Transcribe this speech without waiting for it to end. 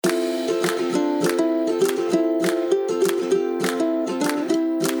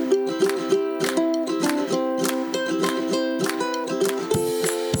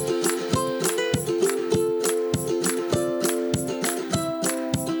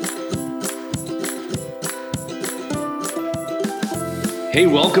Hey,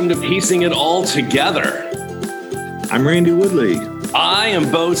 welcome to Piecing It All Together. I'm Randy Woodley. I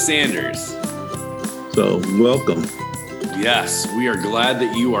am Bo Sanders. So, welcome. Yes, we are glad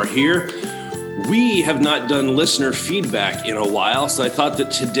that you are here. We have not done listener feedback in a while, so I thought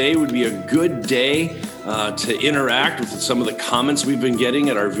that today would be a good day to interact with some of the comments we've been getting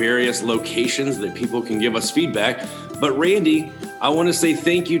at our various locations that people can give us feedback. But Randy, I want to say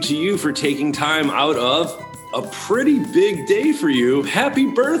thank you to you for taking time out of a pretty big day for you. Happy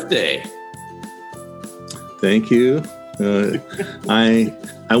birthday. Thank you. I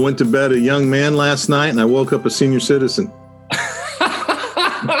went to bed a young man last night and I woke up a senior citizen.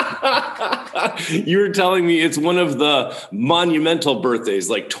 You were telling me it's one of the monumental birthdays,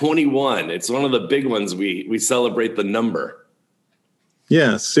 like 21. It's one of the big ones. We celebrate the number.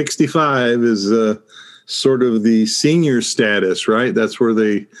 Yeah, 65 is sort of the senior status, right? That's where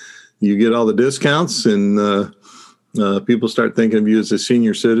you get all the discounts and people start thinking of you as a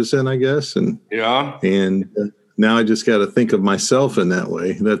senior citizen, I guess. And now I just got to think of myself in that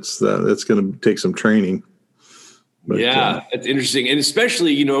way. That's going to take some training. But, it's interesting. And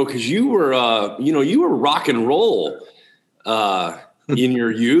especially, because you were rock and roll in your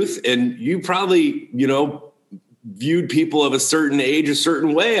youth, and you probably, viewed people of a certain age a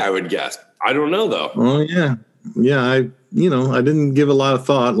certain way, I would guess. I don't know, though. Oh, yeah. Yeah, I didn't give a lot of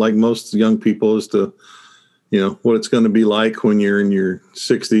thought, like most young people, as to, what it's going to be like when you're in your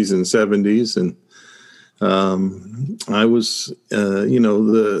 60s and 70s. And I was,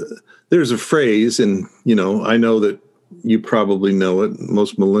 there's a phrase, and, I know that you probably know it.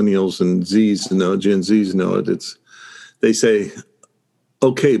 Most millennials and Gen Zs know it. They say,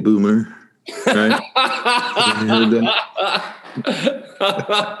 "Okay, boomer." Right?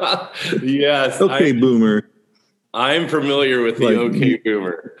 Yes. Okay, boomer. I'm familiar with the okay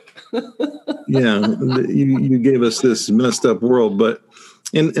boomer. Yeah, you gave us this messed up world, but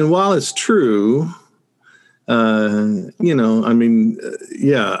and while it's true, I'm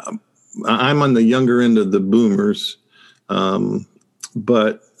on the younger end of the boomers,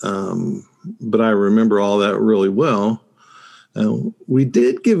 but I remember all that really well. We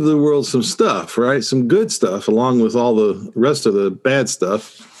did give the world some stuff, right? Some good stuff, along with all the rest of the bad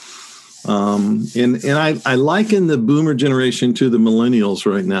stuff. And I liken the boomer generation to the millennials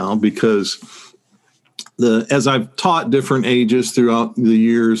right now, because as I've taught different ages throughout the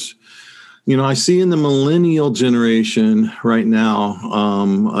years, I see in the millennial generation right now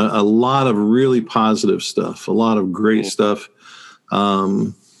a lot of really positive stuff, a lot of great stuff.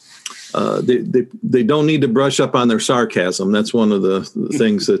 They don't need to brush up on their sarcasm. That's one of the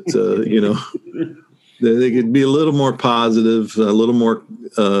things that, they could be a little more positive, a little more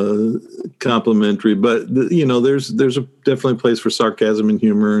complimentary, but there's definitely a place for sarcasm and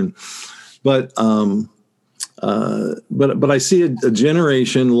humor. But I see a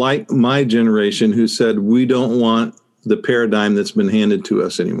generation like my generation who said, we don't want the paradigm that's been handed to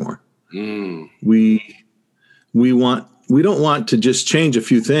us anymore. We don't want to just change a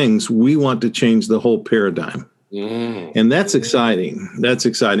few things. We want to change the whole paradigm. And that's exciting. That's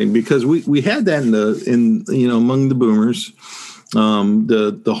exciting because we had that among the boomers,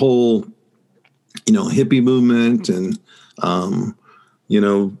 the whole, hippie movement and,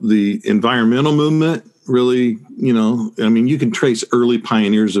 the environmental movement really, you can trace early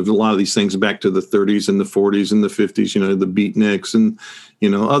pioneers of a lot of these things back to the 30s and the 40s and the 50s, the beatniks and,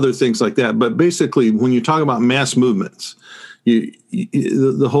 other things like that. But basically, when you talk about mass movements,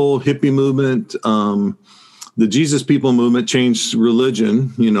 the whole hippie movement, the Jesus People movement changed religion,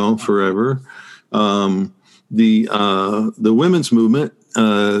 forever. The women's movement,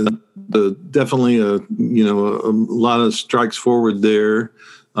 definitely a lot of strikes forward there.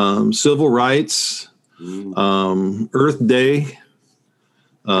 Civil rights, Earth Day,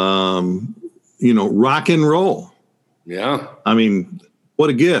 rock and roll. Yeah. I mean, what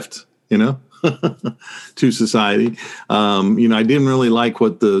a gift, to society. I didn't really like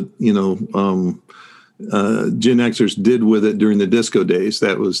what the, Gen Xers did with it during the disco days.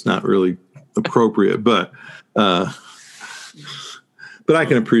 That was not really appropriate, but I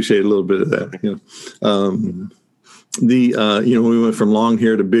can appreciate a little bit of that. We went from long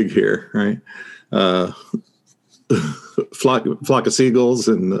hair to big hair, right? Flock of seagulls,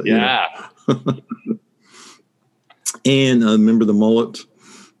 and and remember the mullet.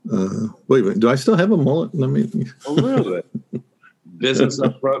 Wait a minute, do I still have a mullet? Let me a little bit. Business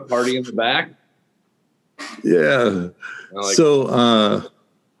up front, party in the back. Yeah. So,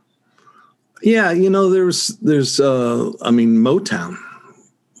 there's Motown.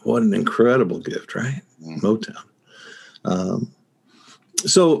 What an incredible gift, right? Motown.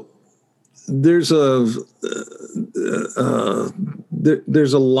 So there's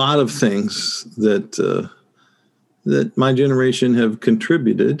there's a lot of things that that my generation have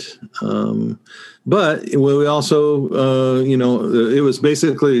contributed. But we also, it was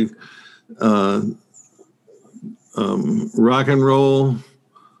basically rock and roll,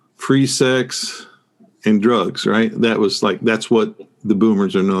 free sex, and drugs, right? That's what the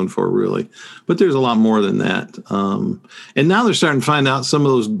boomers are known for, really. But there's a lot more than that. And now they're starting to find out some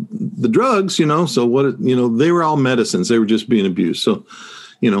of the drugs, so they were all medicines. They were just being abused. So,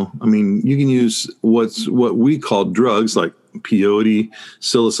 you can use what we call drugs like peyote,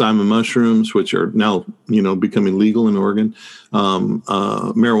 psilocybin mushrooms, which are now, becoming legal in Oregon,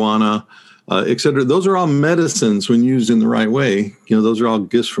 marijuana, et cetera. Those are all medicines when used in the right way. Those are all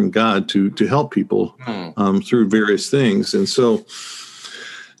gifts from God to help people through various things. And so,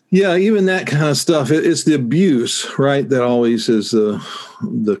 yeah, even that kind of stuff, it's the abuse, right, that always is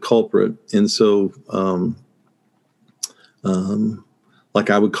the culprit. And so, like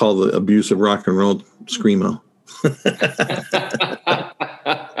I would call the abuse of rock and roll screamo.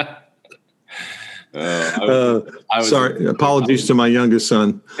 Sorry, apologies to my youngest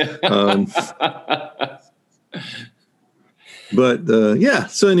son. But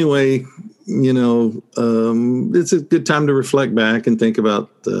so anyway, it's a good time to reflect back and think about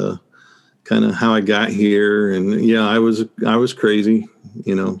kind of how I got here. And yeah, I was crazy,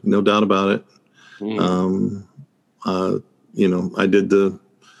 no doubt about it. I did the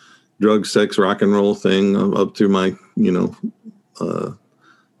drug, sex, rock and roll thing up through my, to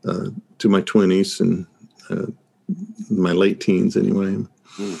my 20s and my late teens anyway.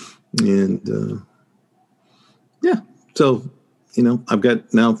 And so, I've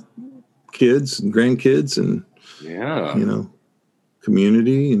got now kids and grandkids and,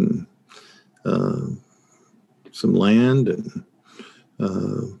 community and some land and,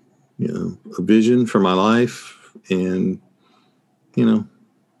 a vision for my life. And,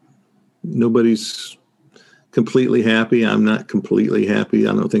 nobody's completely happy. I'm not completely happy.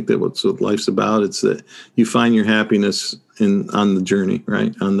 I don't think that what life's about. It's that you find your happiness on the journey,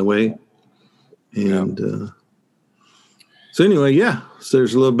 right? On the way. And so anyway, so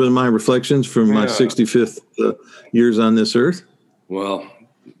there's a little bit of my reflections from my 65th years on this earth. Well,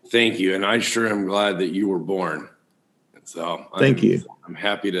 thank you. And I sure am glad that you were born. So thank you. I'm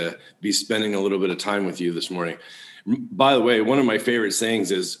happy to be spending a little bit of time with you this morning. By the way, one of my favorite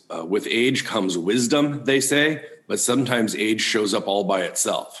sayings is, with age comes wisdom, they say, but sometimes age shows up all by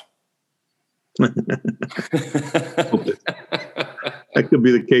itself. That could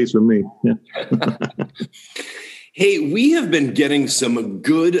be the case with me. Yeah. Hey, we have been getting some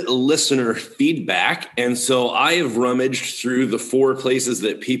good listener feedback. And so I have rummaged through the 4 places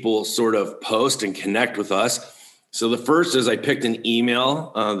that people sort of post and connect with us. So the first is I picked an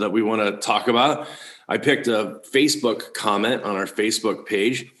email that we want to talk about. I picked a Facebook comment on our Facebook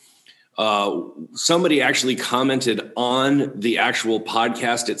page. Somebody actually commented on the actual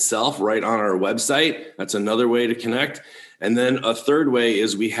podcast itself right on our website. That's another way to connect. And then a third way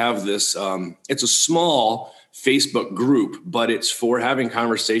is we have this, it's a small Facebook group, but it's for having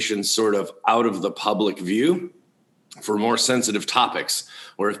conversations sort of out of the public view for more sensitive topics,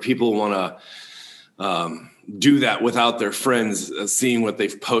 or if people want to do that without their friends seeing what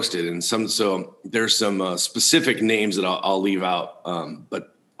they've posted. And so there's some specific names that I'll leave out,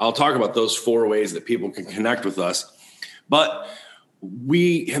 but I'll talk about those 4 ways that people can connect with us. But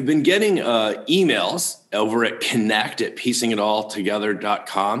we have been getting emails over at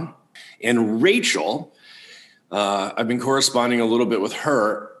connect@piecingitalltogether.com. And Rachel, I've been corresponding a little bit with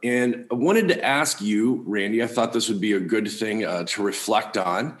her, and I wanted to ask you, Randy, I thought this would be a good thing to reflect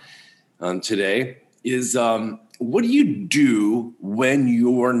on today, is what do you do when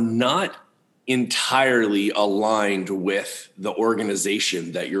you're not entirely aligned with the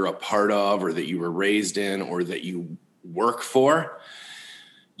organization that you're a part of, or that you were raised in, or that you work for?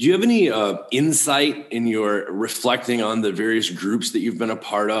 Do you have any insight in your reflecting on the various groups that you've been a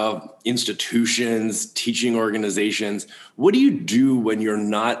part of, institutions, teaching organizations? What do you do when you're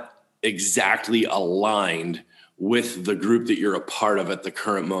not exactly aligned with the group that you're a part of at the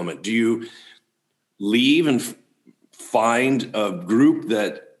current moment? Do you leave and find a group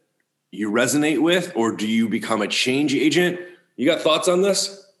that you resonate with, or do you become a change agent? You got thoughts on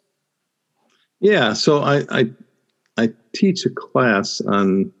this? Yeah, so I teach a class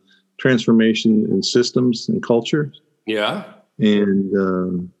on transformation in systems and culture. Yeah.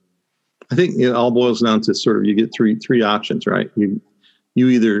 And I think it all boils down to sort of, you get three options, right? You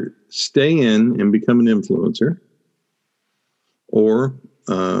either stay in and become an influencer, or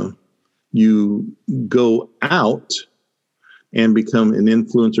you go out and become an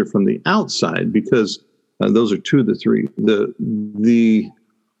influencer from the outside, because Those are two of the three. The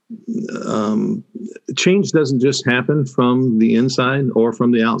change doesn't just happen from the inside or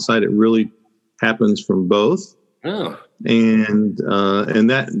from the outside. It really happens from both. Oh. And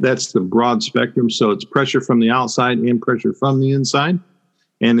that's the broad spectrum. So it's pressure from the outside and pressure from the inside.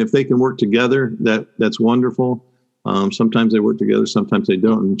 And if they can work together, that's wonderful. Sometimes they work together, sometimes they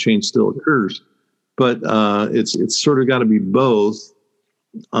don't, and change still occurs. But it's sort of got to be both.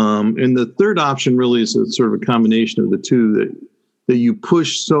 And the third option really is a sort of a combination of the two, that you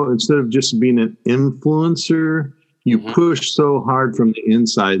push. So instead of just being an influencer, you push so hard from the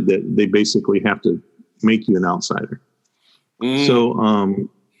inside that they basically have to make you an outsider. So,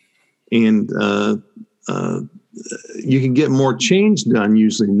 you can get more change done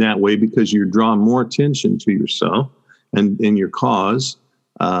usually in that way because you're drawing more attention to yourself and your cause.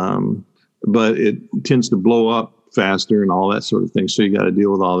 But it tends to blow up faster and all that sort of thing. So you got to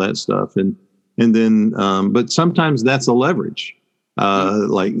deal with all that stuff. And then, but sometimes that's a leverage.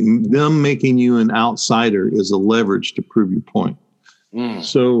 Like them making you an outsider is a leverage to prove your point.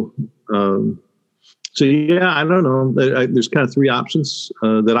 So yeah, I don't know. There's kind of three options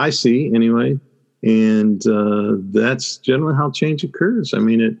that I see anyway. And that's generally how change occurs. I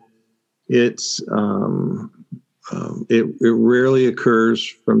mean, it rarely occurs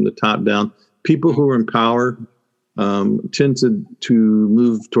from the top down. People who are in power tend to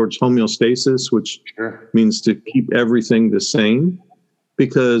move towards homeostasis, which means to keep everything the same,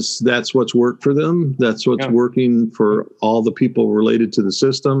 because that's what's worked for them. That's what's working for all the people related to the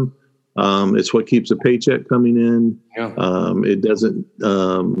system. It's what keeps a paycheck coming in. It doesn't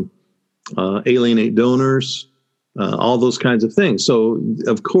alienate donors, all those kinds of things. So,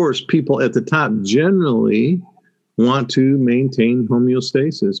 of course, people at the top generally want to maintain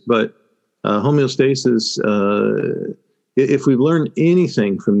homeostasis. But homeostasis, if we learn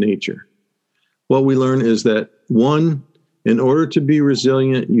anything from nature, what we learn is that, one, in order to be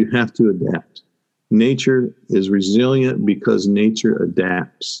resilient, you have to adapt. Nature is resilient because nature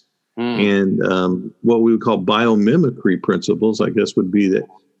adapts. And what we would call biomimicry principles, I guess, would be that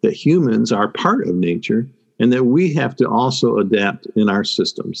humans are part of nature and that we have to also adapt in our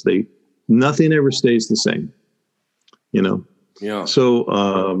systems. Nothing ever stays the same, you know? Yeah.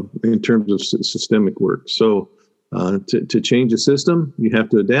 So in terms of systemic work, so to change a system, you have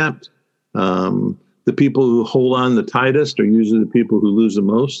to adapt. The people who hold on the tightest are usually the people who lose the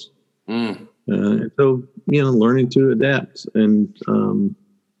most. So, learning to adapt. And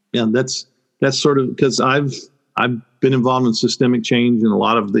that's sort of, because I've been involved in systemic change in a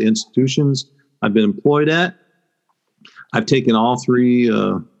lot of the institutions I've been employed at. I've taken all three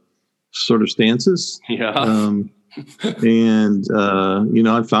sort of stances. And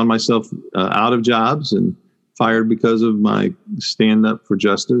I found myself out of jobs and fired because of my stand up for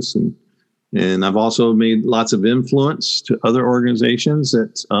justice. And I've also made lots of influence to other organizations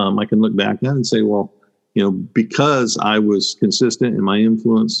that I can look back at and say, well, because I was consistent in my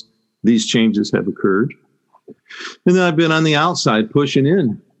influence, these changes have occurred. And then I've been on the outside pushing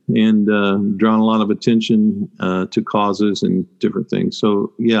in and drawn a lot of attention to causes and different things.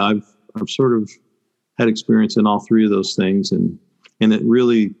 So, yeah, I've sort of had experience in all three of those things. And it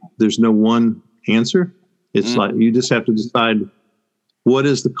really, there's no one answer. It's like you just have to decide what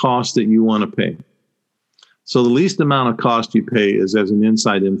is the cost that you want to pay. So the least amount of cost you pay is as an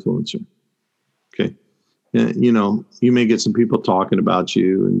inside influencer. Okay. You may get some people talking about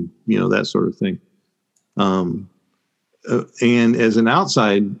you and, that sort of thing. And as an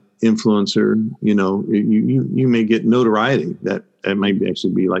outside influencer, you may get notoriety that may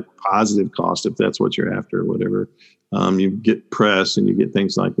actually be like positive cost if that's what you're after or whatever. You get press and you get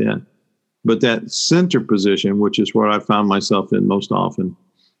things like that. But that center position, which is where I found myself in most often,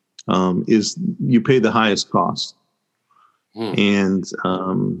 is you pay the highest cost. And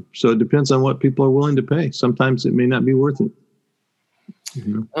so it depends on what people are willing to pay. Sometimes it may not be worth it.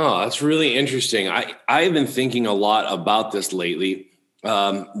 Oh, that's really interesting. I've been thinking a lot about this lately,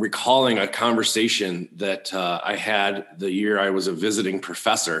 recalling a conversation that I had the year I was a visiting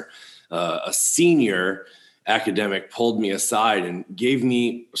professor. A senior academic pulled me aside and gave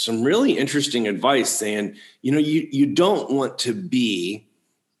me some really interesting advice saying, you don't want to be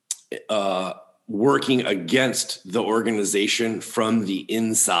working against the organization from the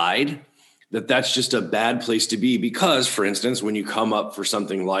inside, that's just a bad place to be. Because, for instance, when you come up for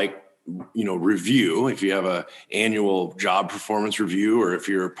something like, review, if you have a annual job performance review, or if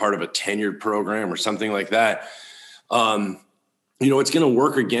you're part of a tenured program or something like that, it's going to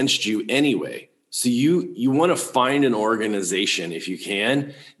work against you anyway. So you want to find an organization, if you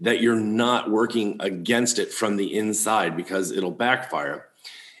can, that you're not working against it from the inside, because it'll backfire.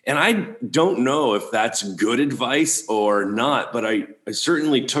 And I don't know if that's good advice or not, but I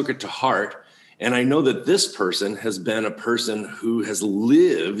certainly took it to heart. And I know that this person has been a person who has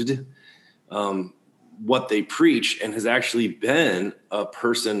lived what they preach and has actually been a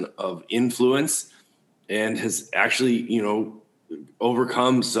person of influence and has actually,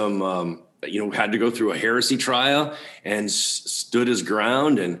 overcome some, had to go through a heresy trial and stood his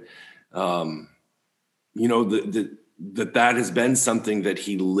ground. And, that has been something that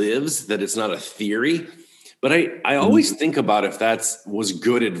he lives, that it's not a theory. But I always think about if was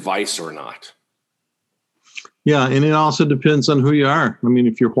good advice or not. Yeah, and it also depends on who you are. I mean,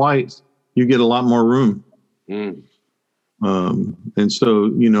 if you're white, you get a lot more room. And so,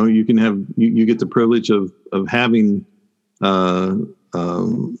 you can have, you get the privilege of having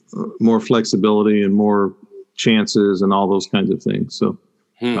more flexibility and more chances and all those kinds of things. So,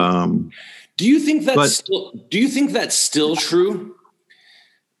 do you think that's still true?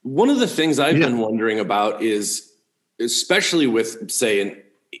 One of the things I've been wondering about is, especially with, say,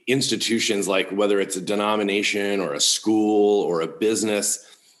 institutions like whether it's a denomination or a school or a business,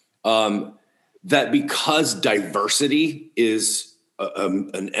 that because diversity is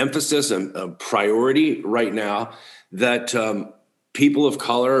an emphasis and a priority right now, that people of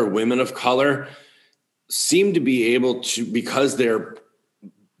color or women of color seem to be able to, because they're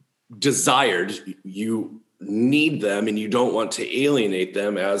desired, you need them and you don't want to alienate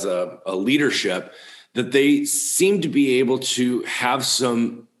them as a leadership, that they seem to be able to have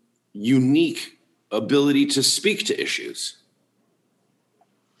some unique ability to speak to issues.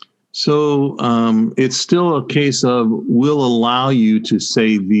 So it's still a case of we'll allow you to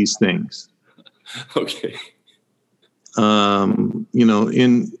say these things. Okay. In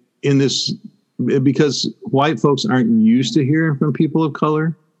this, because white folks aren't used to hearing from people of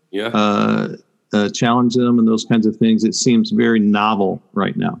color, challenge them and those kinds of things. It seems very novel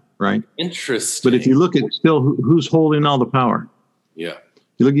right now, right? Interesting. But if you look at still who's holding all the power, you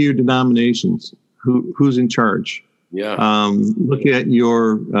look at your denominations, who's in charge. Look at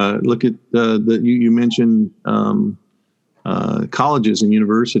your you mentioned colleges and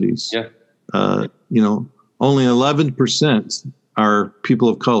universities. Only 11% are people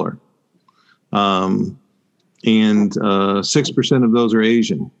of color, and 6% of those are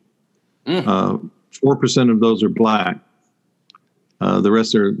Asian. 4% of those are Black. The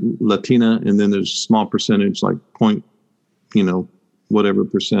rest are Latina, and then there's a small percentage, like whatever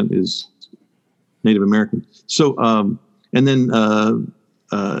percent is Native American. So, and then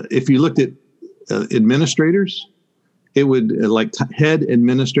if you looked at administrators, it would head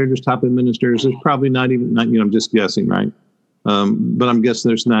administrators, top administrators. There's probably not even, I'm just guessing, right? But I'm guessing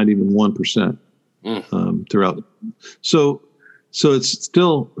there's not even 1% throughout. So it's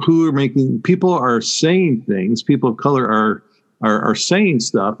still who are making. People are saying things. People of color are saying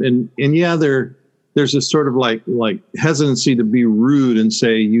stuff, and there's this sort of like hesitancy to be rude and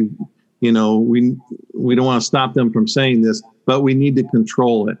say we don't want to stop them from saying this, but we need to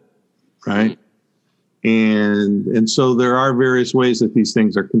control it, right? And so there are various ways that these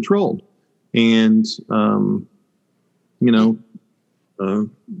things are controlled, and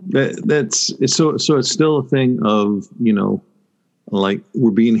that's so it's still a thing of like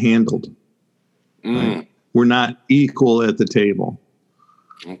we're being handled. Right? We're not equal at the table.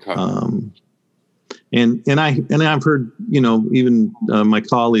 Okay. And I've heard, even my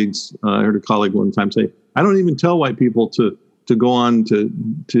colleagues, I heard a colleague one time say, I don't even tell white people to go on to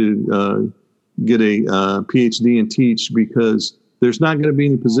get a PhD and teach because there's not going to be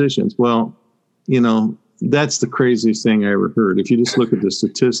any positions. Well, that's the craziest thing I ever heard. If you just look at the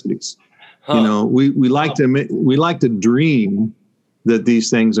statistics, we like to dream that these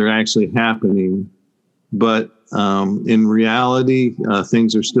things are actually happening, but in reality,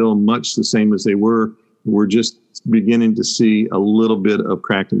 things are still much the same as they were. We're just beginning to see a little bit of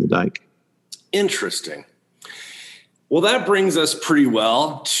crack in the dike. Interesting. Well, that brings us pretty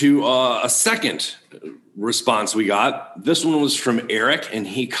well to a second response we got. This one was from Eric, and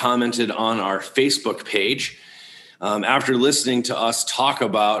he commented on our Facebook page after listening to us talk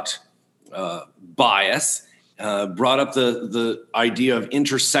about bias, brought up the idea of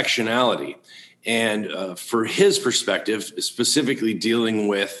intersectionality. And for his perspective, specifically dealing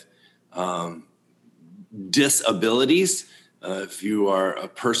with disabilities, if you are a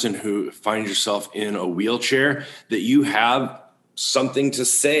person who finds yourself in a wheelchair, that you have something to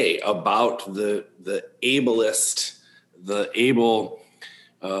say about the ableist, the able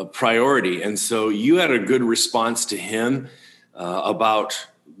priority. And so you had a good response to him about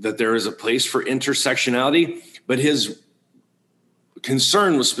that there is a place for intersectionality, but his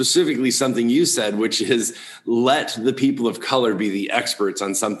concern was specifically something you said, which is let the people of color be the experts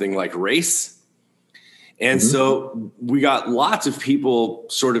on something like race. And so we got lots of people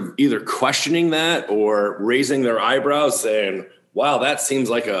sort of either questioning that or raising their eyebrows saying, wow, that seems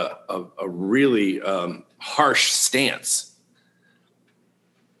like a really harsh stance.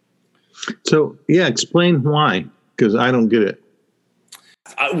 So, yeah, explain why, because I don't get it.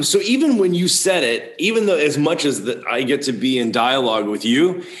 So even when you said it, even though as much as that I get to be in dialogue with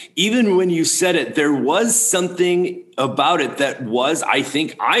you, even when you said it, there was something about it that was, I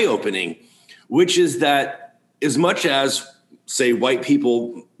think, eye-opening, which is that as much as, say, white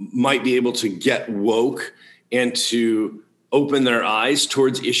people might be able to get woke and to open their eyes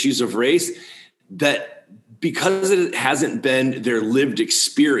towards issues of race, that because it hasn't been their lived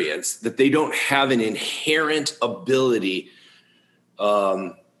experience, that they don't have an inherent ability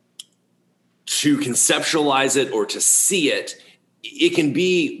to conceptualize it or to see it. It can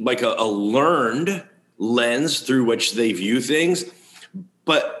be like a learned lens through which they view things,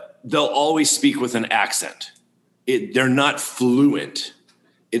 but they'll always speak with an accent. They're not fluent.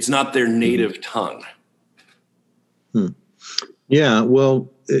 It's not their native tongue. Yeah, well,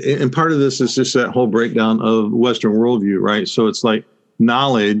 and part of this is just that whole breakdown of Western worldview, right? So it's like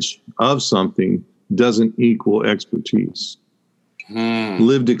knowledge of something doesn't equal expertise.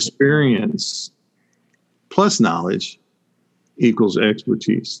 Lived experience plus knowledge equals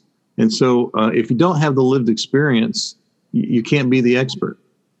expertise. And so if you don't have the lived experience, you can't be the expert.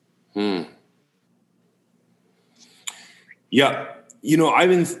 Yeah. You know, I've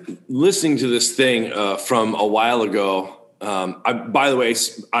been listening to this thing from a while ago. By the way,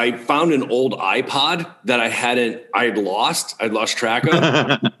 I found an old iPod that I'd lost track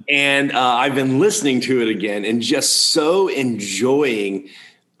of. And I've been listening to it again and just so enjoying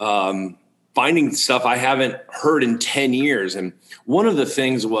finding stuff I haven't heard in 10 years. And one of the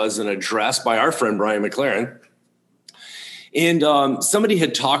things was an address by our friend, Brian McLaren. And somebody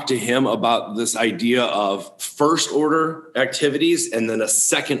had talked to him about this idea of first order activities and then a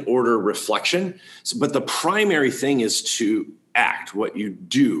second order reflection. But the primary thing is to act, what you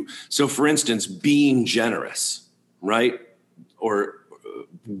do. So for instance, being generous, right? Or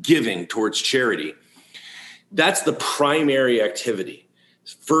giving towards charity. That's the primary activity,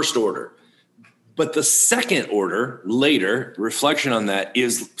 first order. But the second order, later, reflection on that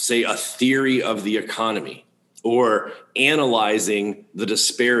is, say, a theory of the economy or analyzing the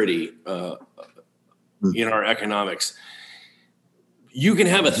disparity in our economics. You can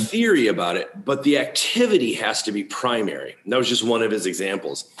have a theory about it, but the activity has to be primary. And that was just one of his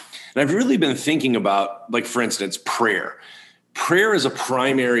examples. And I've really been thinking about, like, for instance, prayer. Prayer is a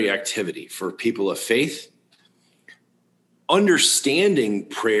primary activity for people of faith. Understanding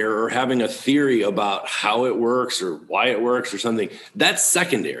prayer or having a theory about how it works or why it works or something, that's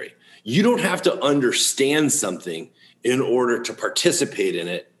secondary. You don't have to understand something in order to participate in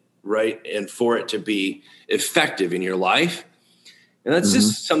it, right? And for it to be effective in your life. And that's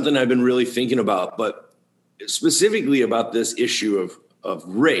just something I've been really thinking about, but specifically about this issue of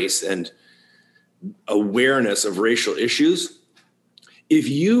race and awareness of racial issues. If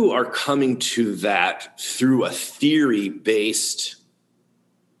you are coming to that through a theory-based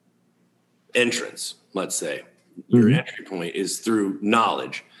entrance, let's say, your entry point is through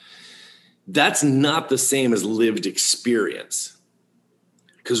knowledge, that's not the same as lived experience.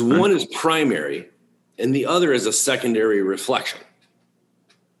 Because one is primary and the other is a secondary reflection.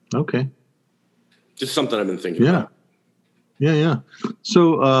 Okay. Just something I've been thinking about. Yeah.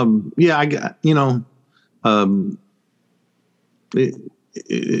 So, I got,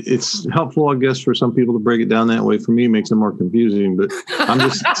 it's helpful, I guess, for some people to break it down that way. For me, it makes it more confusing, but I'm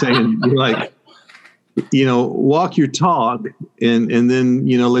just saying, like, walk your talk and then,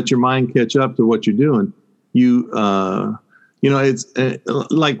 let your mind catch up to what you're doing. It's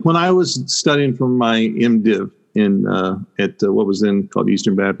like when I was studying for my MDiv at what was then called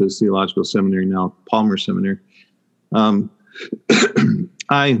Eastern Baptist Theological Seminary, now Palmer Seminary. I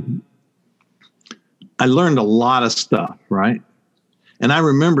learned a lot of stuff, right? And I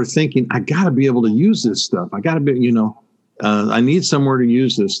remember thinking, I got to be able to use this stuff. I got to be, I need somewhere to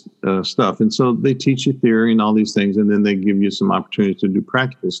use this stuff. And so they teach you theory and all these things, and then they give you some opportunities to do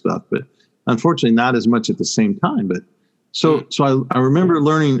practical stuff. But unfortunately, not as much at the same time. But so I remember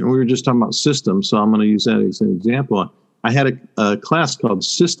learning, and we were just talking about systems, so I'm going to use that as an example. I had a class called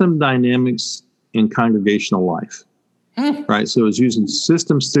System Dynamics in Congregational Life, right? So it was using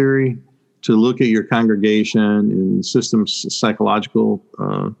systems theory to look at your congregation and systems psychological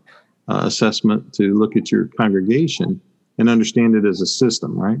assessment to look at your congregation and understand it as a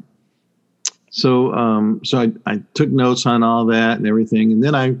system, right? So I took notes on all that and everything, and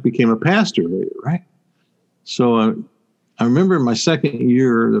then I became a pastor later, right? So I remember my second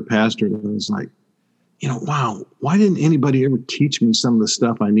year as a pastor, I was like, wow, why didn't anybody ever teach me some of the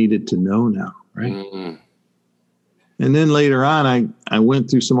stuff I needed to know now, right? Mm-hmm. And then later on, I went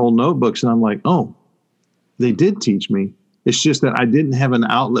through some old notebooks, and I'm like, oh, they did teach me. It's just that I didn't have an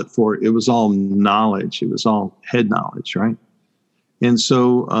outlet for it. It was all knowledge. It was all head knowledge, right? And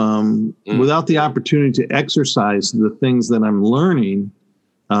so without the opportunity to exercise the things that I'm learning,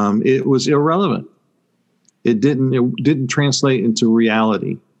 it was irrelevant. It didn't translate into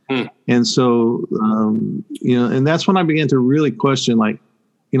reality. And so, and that's when I began to really question, like,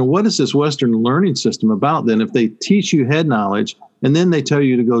 what is this Western learning system about then? If they teach you head knowledge and then they tell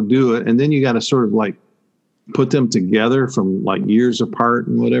you to go do it, and then you got to sort of like put them together from like years apart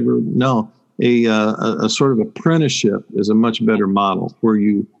and whatever. No. A sort of apprenticeship is a much better model where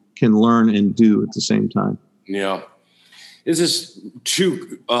you can learn and do at the same time. Yeah. This is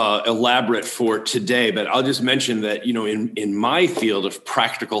too elaborate for today, but I'll just mention that, in my field of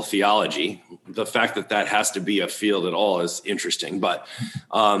practical theology, the fact that has to be a field at all is interesting. But,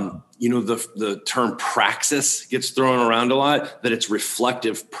 the term praxis gets thrown around a lot, that it's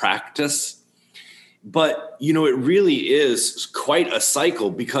reflective practice. But, it really is quite a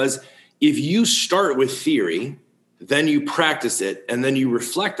cycle, because if you start with theory, then you practice it, and then you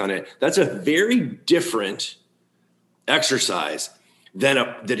reflect on it, that's a very different exercise than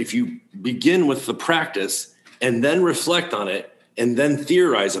that if you begin with the practice and then reflect on it and then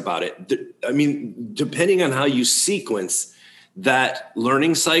theorize about it. I mean, depending on how you sequence that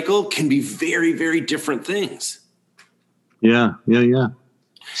learning cycle can be very, very different things. Yeah.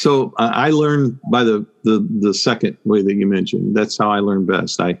 So I learned by the second way that you mentioned. That's how I learn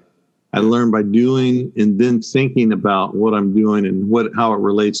best. I learn by doing and then thinking about what I'm doing and how it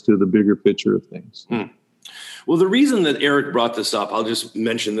relates to the bigger picture of things. Well, the reason that Eric brought this up, I'll just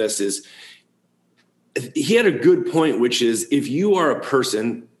mention this, is he had a good point, which is if you are a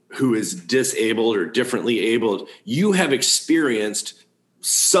person who is disabled or differently abled, you have experienced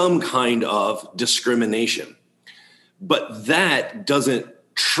some kind of discrimination. But that doesn't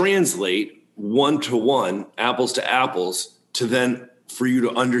translate one-to-one, apples to apples, to then for you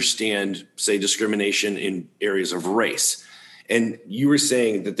to understand, say, discrimination in areas of race. And you were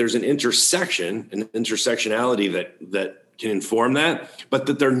saying that there's an intersectionality that can inform that, but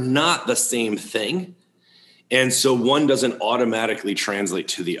that they're not the same thing. And so one doesn't automatically translate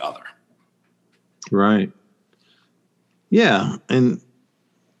to the other. Right. Yeah. And,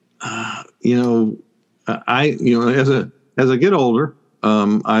 as I get older,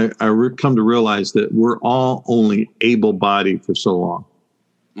 I come to realize that we're all only able-bodied for so long.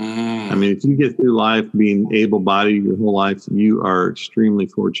 I mean, if you get through life being able-bodied your whole life, you are extremely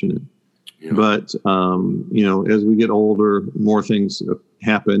fortunate. Yeah. But, as we get older, more things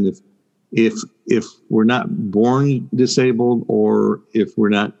happen. If we're not born disabled, or if we're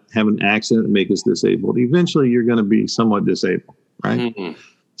not have an accident that makes us disabled, eventually you're going to be somewhat disabled, right? Mm-hmm.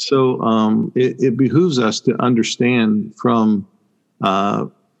 So it behooves us to understand from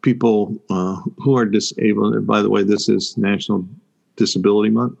people who are disabled. And by the way, this is National Disability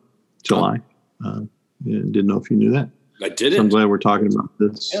Month, July. Didn't know if you knew that. I didn't. So I'm glad we're talking about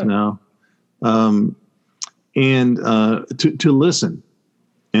this now. And to listen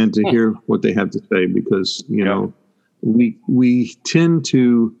and to hear what they have to say, because we tend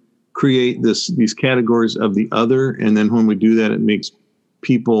to create these categories of the other, and then when we do that, it makes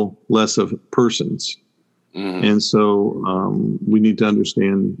people less of persons. Mm-hmm. And so we need to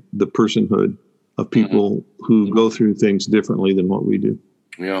understand the personhood of people who go through things differently than what we do.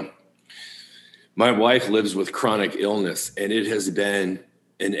 Yeah. My wife lives with chronic illness, and it has been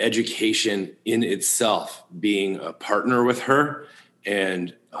an education in itself being a partner with her.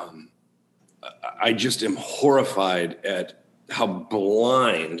 And I just am horrified at how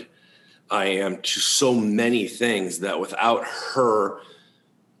blind I am to so many things that without her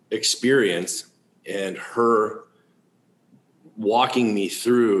experience and her walking me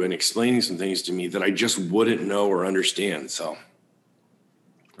through and explaining some things to me, that I just wouldn't know or understand. So,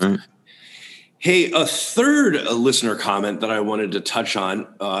 right. Hey, a third listener comment that I wanted to touch on.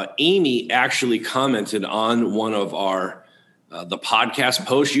 Amy actually commented on one of our the podcast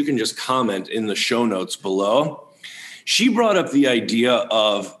posts. You can just comment in the show notes below. She brought up the idea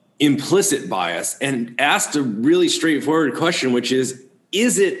of implicit bias and asked a really straightforward question, which is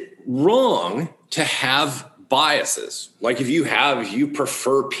it wrong to have biases? Like if you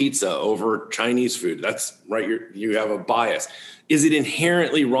prefer pizza over Chinese food, that's right. You have a bias. Is it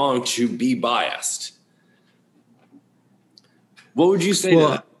inherently wrong to be biased? What would you say to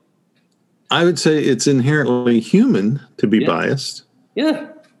that? I would say it's inherently human to be biased. Yeah.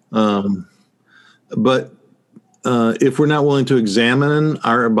 But if we're not willing to examine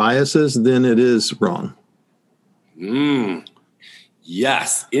our biases, then it is wrong.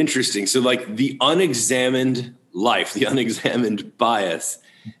 Yes. Interesting. So like the unexamined life, the unexamined bias,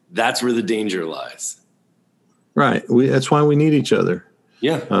 that's where the danger lies. Right. That's why we need each other.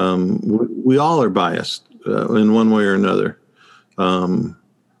 Yeah. We all are biased in one way or another.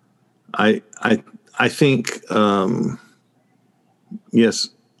 I think, yes,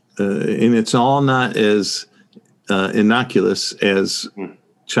 and it's all not as innocuous as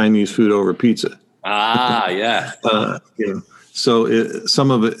Chinese food over pizza. Yeah. So some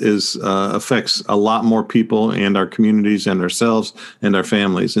of it is affects a lot more people and our communities and ourselves and our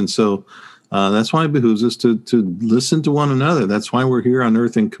families. And so that's why it behooves us to listen to one another. That's why we're here on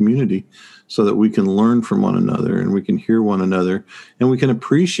Earth in community, so that we can learn from one another and we can hear one another and we can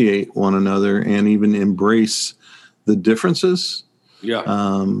appreciate one another and even embrace the differences. Yeah.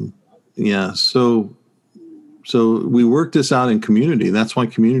 So we work this out in community. That's why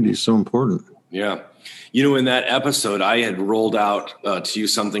community is so important. Yeah. In that episode, I had rolled out to you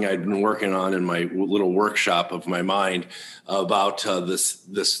something I'd been working on in my little workshop of my mind about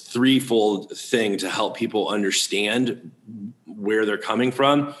this threefold thing to help people understand where they're coming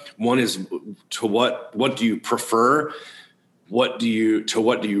from. One is to what do you prefer? To what do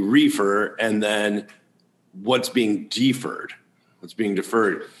you refer? And then what's being deferred? What's being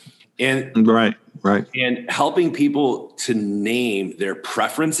deferred? And right. And helping people to name their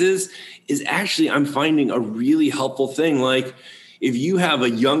preferences is actually, I'm finding, a really helpful thing. Like if you have a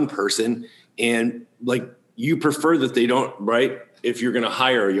young person and like you prefer that they don't, right? If you're going to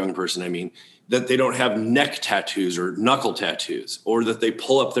hire a young person, I mean, that they don't have neck tattoos or knuckle tattoos, or that they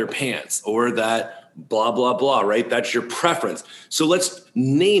pull up their pants, or that blah, blah, blah, right? That's your preference. So let's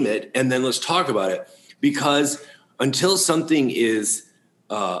name it and then let's talk about it, because until something is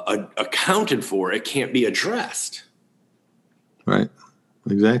accounted for, it can't be addressed. Right.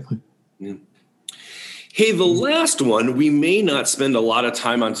 Exactly. Yeah. Hey, the last one we may not spend a lot of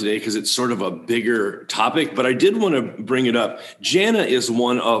time on today because it's sort of a bigger topic, but I did want to bring it up. Jana is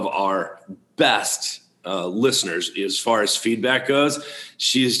one of our best listeners as far as feedback goes.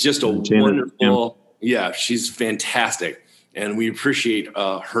 She's just a wonderful, she's fantastic. And we appreciate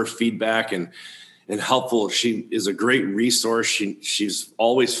her feedback and helpful. She is a great resource. She's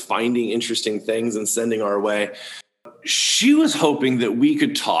always finding interesting things and sending our way. She was hoping that we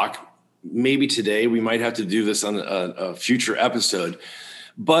could talk, maybe today, we might have to do this on a future episode,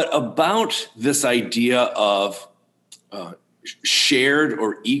 but about this idea of shared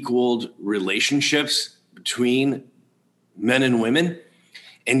or equaled relationships between men and women,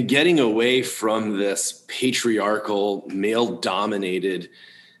 and getting away from this patriarchal, male-dominated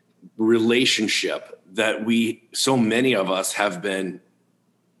relationship that so many of us have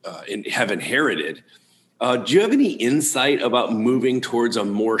have inherited. Do you have any insight about moving towards a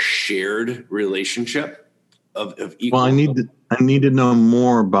more shared relationship of equal? Well, I need to know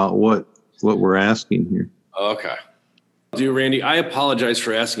more about what we're asking here. Okay. Randy, I apologize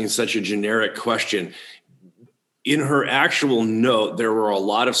for asking such a generic question. In her actual note, there were a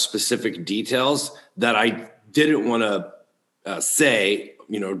lot of specific details that I didn't want to say,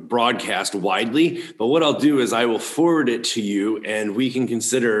 broadcast widely. But what I'll do is I will forward it to you and we can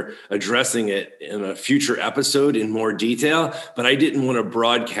consider addressing it in a future episode in more detail. But I didn't want to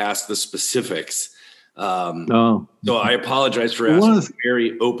broadcast the specifics. So I apologize for asking a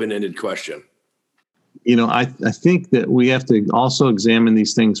very open-ended question. I think that we have to also examine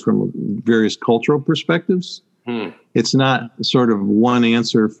these things from various cultural perspectives. It's not sort of one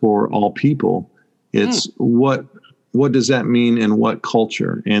answer for all people. It's what does that mean in what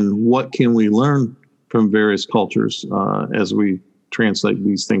culture, and what can we learn from various cultures as we translate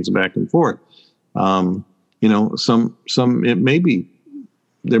these things back and forth. Some it may be,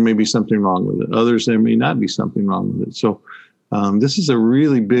 there may be something wrong with it. Others, there may not be something wrong with it. So this is a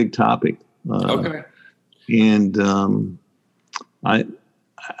really big topic. Okay. And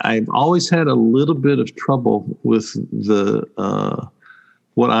I've always had a little bit of trouble with the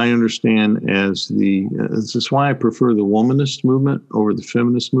what I understand as this is why I prefer the womanist movement over the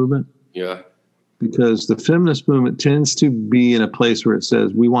feminist movement. Yeah. Because the feminist movement tends to be in a place where it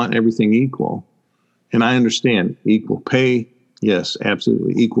says we want everything equal. And I understand equal pay. Yes,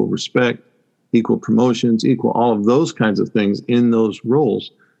 absolutely. Equal respect, equal promotions, equal, all of those kinds of things in those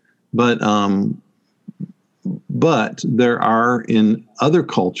roles. But there are in other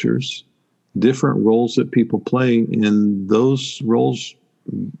cultures different roles that people play, and those roles,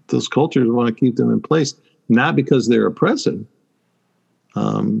 those cultures want to keep them in place, not because they're oppressive,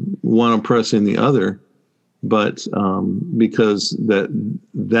 one oppressing the other, but because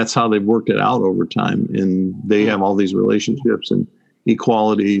that's how they've worked it out over time, and they have all these relationships and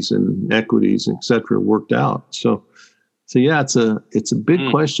equalities and equities, et cetera, worked out. So yeah, it's a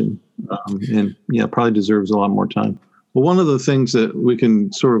big question, and probably deserves a lot more time. Well, one of the things that we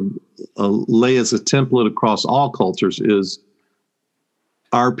can sort of lay as a template across all cultures is,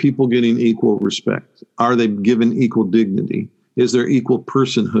 are people getting equal respect? Are they given equal dignity? Is there equal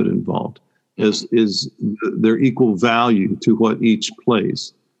personhood involved? Is there equal value to what each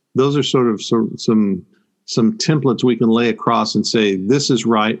plays? Those are sort of some templates we can lay across and say, this is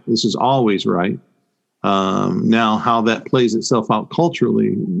right, this is always right. Now, how that plays itself out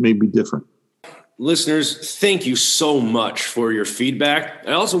culturally may be different. Listeners, thank you so much for your feedback.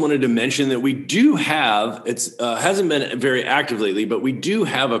 I also wanted to mention that we do have, hasn't been very active lately, but we do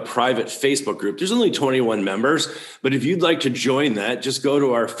have a private Facebook group. There's only 21 members, but if you'd like to join that, just go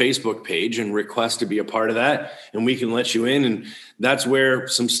to our Facebook page and request to be a part of that, and we can let you in. And that's where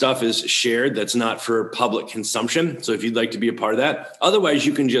some stuff is shared that's not for public consumption. So if you'd like to be a part of that, otherwise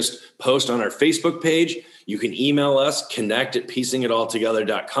you can just post on our Facebook page. You can email us,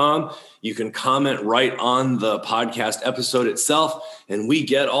 connect@piecingitalltogether.com. You can comment right on the podcast episode itself, and we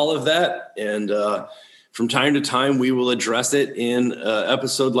get all of that. And from time to time, we will address it in an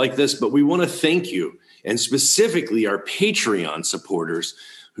episode like this. But we want to thank you, and specifically our Patreon supporters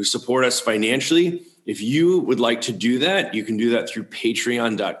who support us financially. If you would like to do that, you can do that through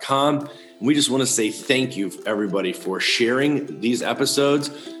patreon.com. And we just want to say thank you, everybody, for sharing these episodes,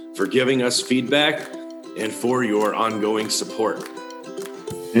 for giving us feedback, and for your ongoing support.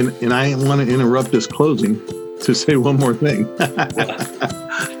 And I want to interrupt this closing to say one more thing.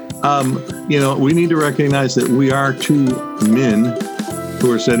 We need to recognize that we are two men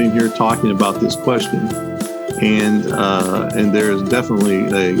who are sitting here talking about this question. And there is definitely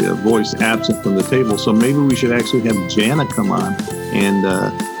a voice absent from the table. So maybe we should actually have Jana come on and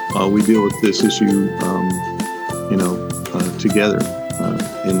we deal with this issue, together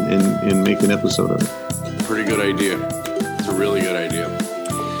and make an episode of it. Pretty good idea. It's a really good idea.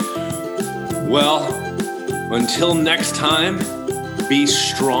 Well, until next time, be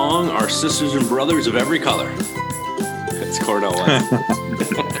strong, our sisters and brothers of every color. It's Cornell West.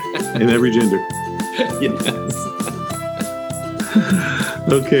 In every gender. Yes.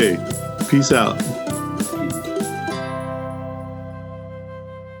 Okay. Peace out.